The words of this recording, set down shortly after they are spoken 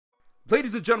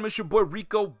Ladies and gentlemen, it's your boy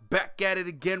Rico back at it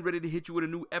again, ready to hit you with a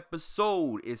new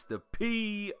episode. It's the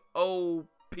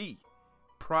POP,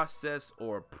 process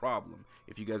or problem.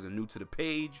 If you guys are new to the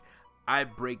page, I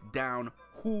break down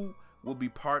who will be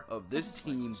part of this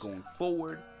team going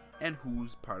forward and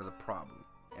who's part of the problem.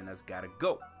 And that's gotta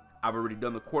go. I've already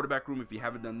done the quarterback room. If you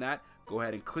haven't done that, go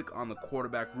ahead and click on the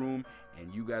quarterback room,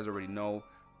 and you guys already know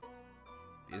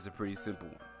it's a pretty simple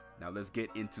one. Now let's get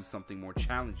into something more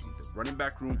challenging, the running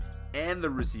back room and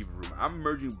the receiver room. I'm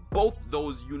merging both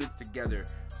those units together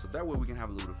so that way we can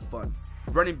have a little bit of fun.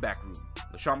 Running back room,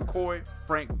 LeSean McCoy,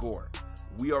 Frank Gore.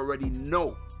 We already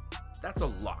know that's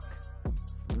a lock.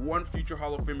 One future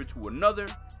Hall of Famer to another.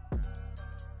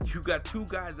 You got two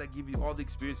guys that give you all the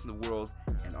experience in the world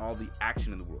and all the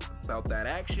action in the world. About that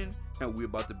action, and we're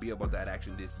about to be about that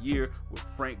action this year with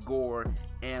Frank Gore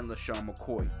and LeSean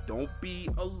McCoy. Don't be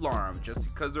alarmed.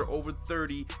 Just because they're over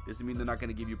 30 doesn't mean they're not going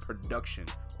to give you production.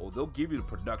 Oh, they'll give you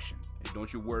the production, and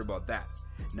don't you worry about that.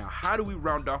 Now, how do we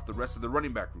round off the rest of the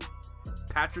running back room?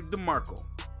 Patrick DeMarco,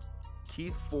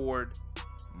 Keith Ford,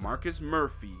 Marcus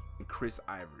Murphy, and Chris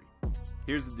Ivory.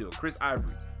 Here's the deal. Chris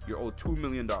Ivory, you're owed $2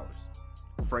 million.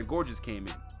 Frank Gore just came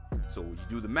in. So you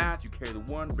do the math, you carry the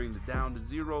 1, bring it down to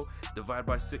 0, divide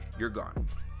by 6, you're gone.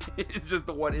 It's just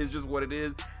the one, it's just what it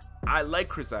is. I like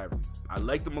Chris Ivory. I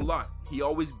liked him a lot. He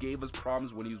always gave us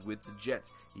problems when he was with the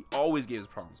Jets. He always gave us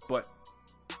problems. But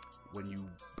when you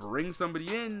bring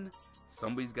somebody in,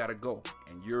 somebody's got to go.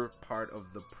 And you're part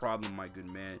of the problem, my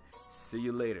good man. See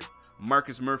you later.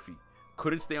 Marcus Murphy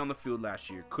couldn't stay on the field last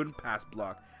year, couldn't pass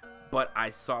block, but I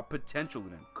saw potential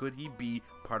in him. Could he be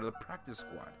part of the practice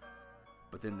squad?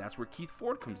 But then that's where Keith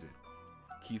Ford comes in.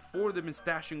 Keith Ford, they've been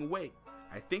stashing away.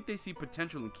 I think they see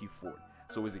potential in Keith Ford.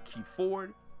 So is it Keith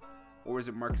Ford or is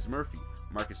it Marcus Murphy?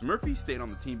 Marcus Murphy stayed on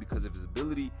the team because of his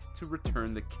ability to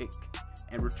return the kick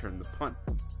and return the punt.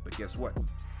 But guess what?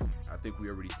 I think we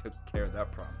already took care of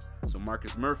that problem. So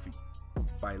Marcus Murphy,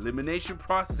 by elimination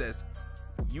process,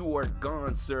 you are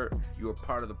gone, sir. You are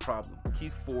part of the problem.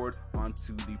 Keith Ford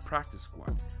onto the practice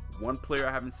squad. One player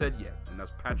I haven't said yet, and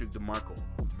that's Patrick DeMarco.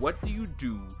 What do you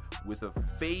do with a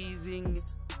phasing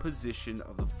position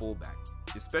of the fullback?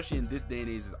 Especially in this day and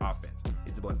age, offense.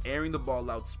 It's about airing the ball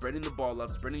out, spreading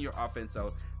your offense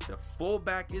out. The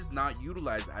fullback is not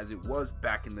utilized as it was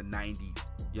back in the 90s. You know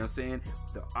what I'm saying?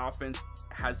 The offense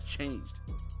has changed.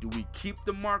 Do we keep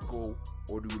DeMarco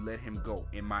or do we let him go?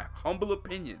 In my humble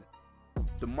opinion,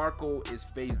 DeMarco is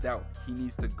phased out. He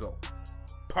needs to go.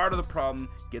 Part of the problem,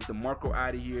 get DeMarco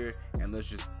out of here and let's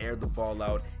just air the ball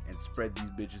out and spread these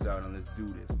bitches out and let's do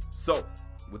this. So,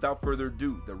 without further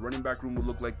ado, the running back room will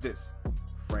look like this.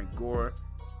 Frank Gore,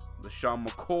 LeSean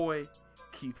McCoy,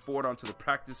 Keith Ford onto the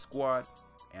practice squad,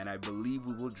 and I believe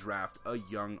we will draft a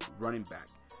young running back.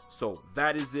 So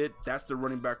that is it. That's the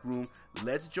running back room.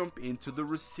 Let's jump into the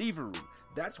receiver room.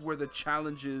 That's where the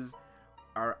challenges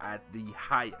are at the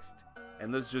highest.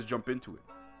 And let's just jump into it.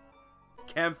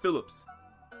 Cam Phillips.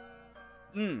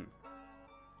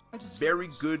 Very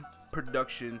good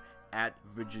production at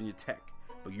Virginia Tech.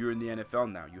 But you're in the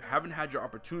NFL now. You haven't had your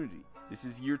opportunity. This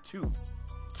is year 2.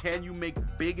 Can you make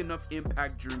big enough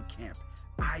impact during camp?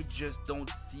 I just don't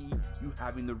see you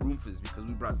having the room for this because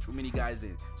we brought too many guys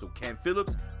in. So Cam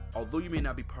Phillips, although you may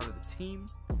not be part of the team,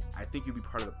 I think you'll be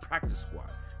part of the practice squad.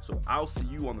 So I'll see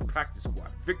you on the practice squad.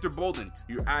 Victor Bolden,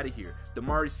 you're out of here.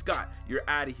 Damari Scott, you're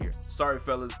out of here. Sorry,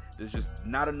 fellas. There's just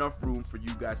not enough room for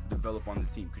you guys to develop on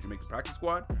this team. Could you make the practice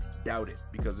squad? Doubt it,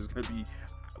 because there's going to be...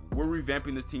 We're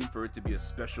revamping this team for it to be a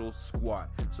special squad.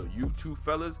 So you two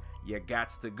fellas, you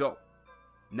gots to go.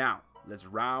 Now, let's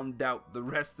round out the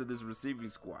rest of this receiving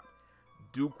squad.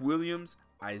 Duke Williams,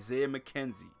 Isaiah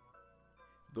McKenzie.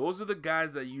 Those are the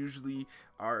guys that usually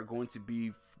are going to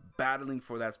be battling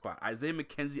for that spot. Isaiah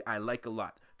McKenzie, I like a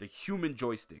lot. The human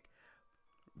joystick.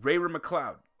 Ray-Ray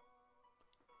McCloud.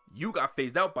 You got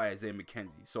phased out by Isaiah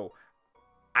McKenzie. So,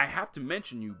 I have to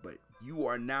mention you, but you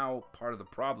are now part of the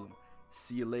problem.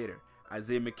 See you later.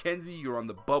 Isaiah McKenzie, you're on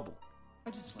the bubble.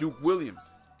 Duke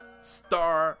Williams,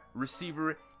 star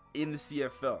receiver in the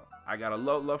CFL. I got a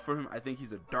love for him. I think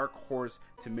he's a dark horse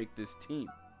to make this team.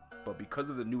 But because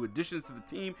of the new additions to the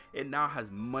team, it now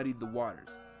has muddied the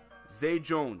waters. Zay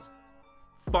Jones,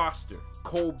 Foster,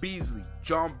 Cole Beasley,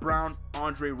 John Brown,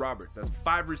 Andre Roberts. That's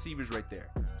 5 receivers right there.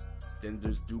 Then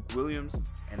there's Duke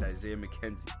Williams and Isaiah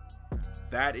McKenzie.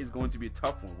 That is going to be a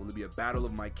tough one. Will it be a battle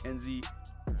of Mike Kenzie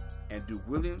and Duke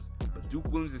Williams? But Duke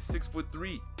Williams is 6'3". You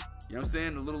know what I'm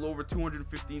saying? A little over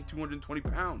 215, 220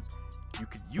 pounds. You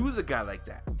could use a guy like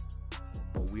that.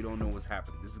 But we don't know what's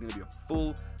happening. This is going to be a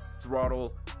full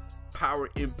throttle, power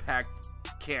impact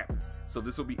can't. So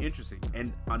this will be interesting.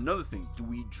 And another thing, do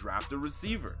we draft a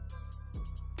receiver?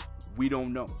 We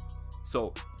don't know.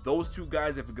 So those two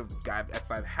guys, if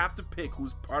I have to pick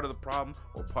who's part of the problem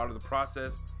or part of the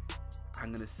process,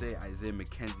 I'm gonna say Isaiah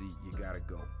McKenzie, you gotta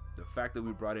go. The fact that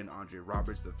we brought in Andre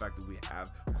Roberts, the fact that we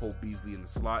have Cole Beasley in the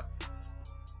slot,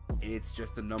 it's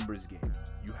just a numbers game.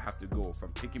 You have to go. If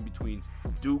I'm picking between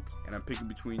Duke and I'm picking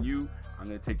between you, I'm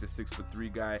gonna take the 6'3"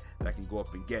 guy that can go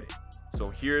up and get it. So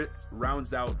here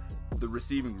rounds out the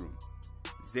receiving room: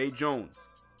 Zay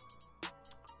Jones,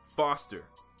 Foster,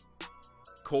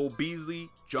 Cole Beasley,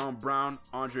 John Brown,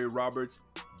 Andre Roberts,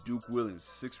 Duke Williams.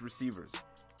 6 receivers.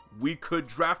 We could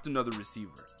draft another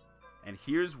receiver. And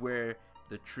here's where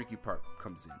the tricky part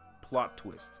comes in. Plot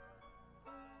twist.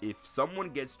 If someone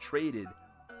gets traded,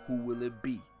 who will it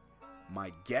be?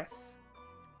 My guess,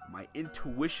 my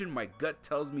intuition, my gut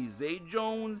tells me Zay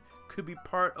Jones could be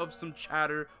part of some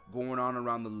chatter going on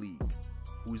around the league.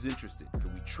 Who's interested?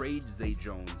 Could we trade Zay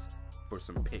Jones for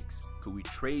some picks? Could we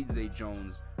trade Zay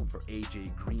Jones for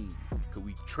AJ Green? Could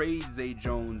we trade Zay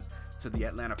Jones to the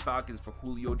Atlanta Falcons for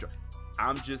Julio Jones?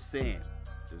 I'm just saying,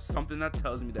 there's something that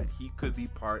tells me that he could be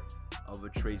part of a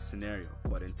trade scenario.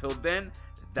 But until then,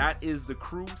 that is the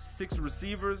crew. 6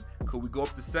 receivers. Could we go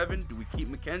up to 7? Do we keep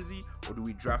McKenzie or do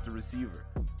we draft a receiver?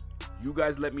 You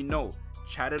guys let me know.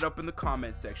 Chat it up in the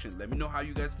comment section. Let me know how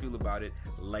you guys feel about it.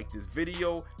 Like this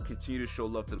video. Continue to show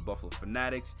love to the Buffalo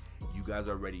Fanatics. You guys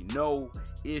already know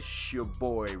it's your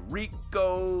boy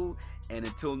Rico. And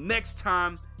until next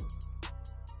time,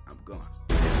 I'm gone.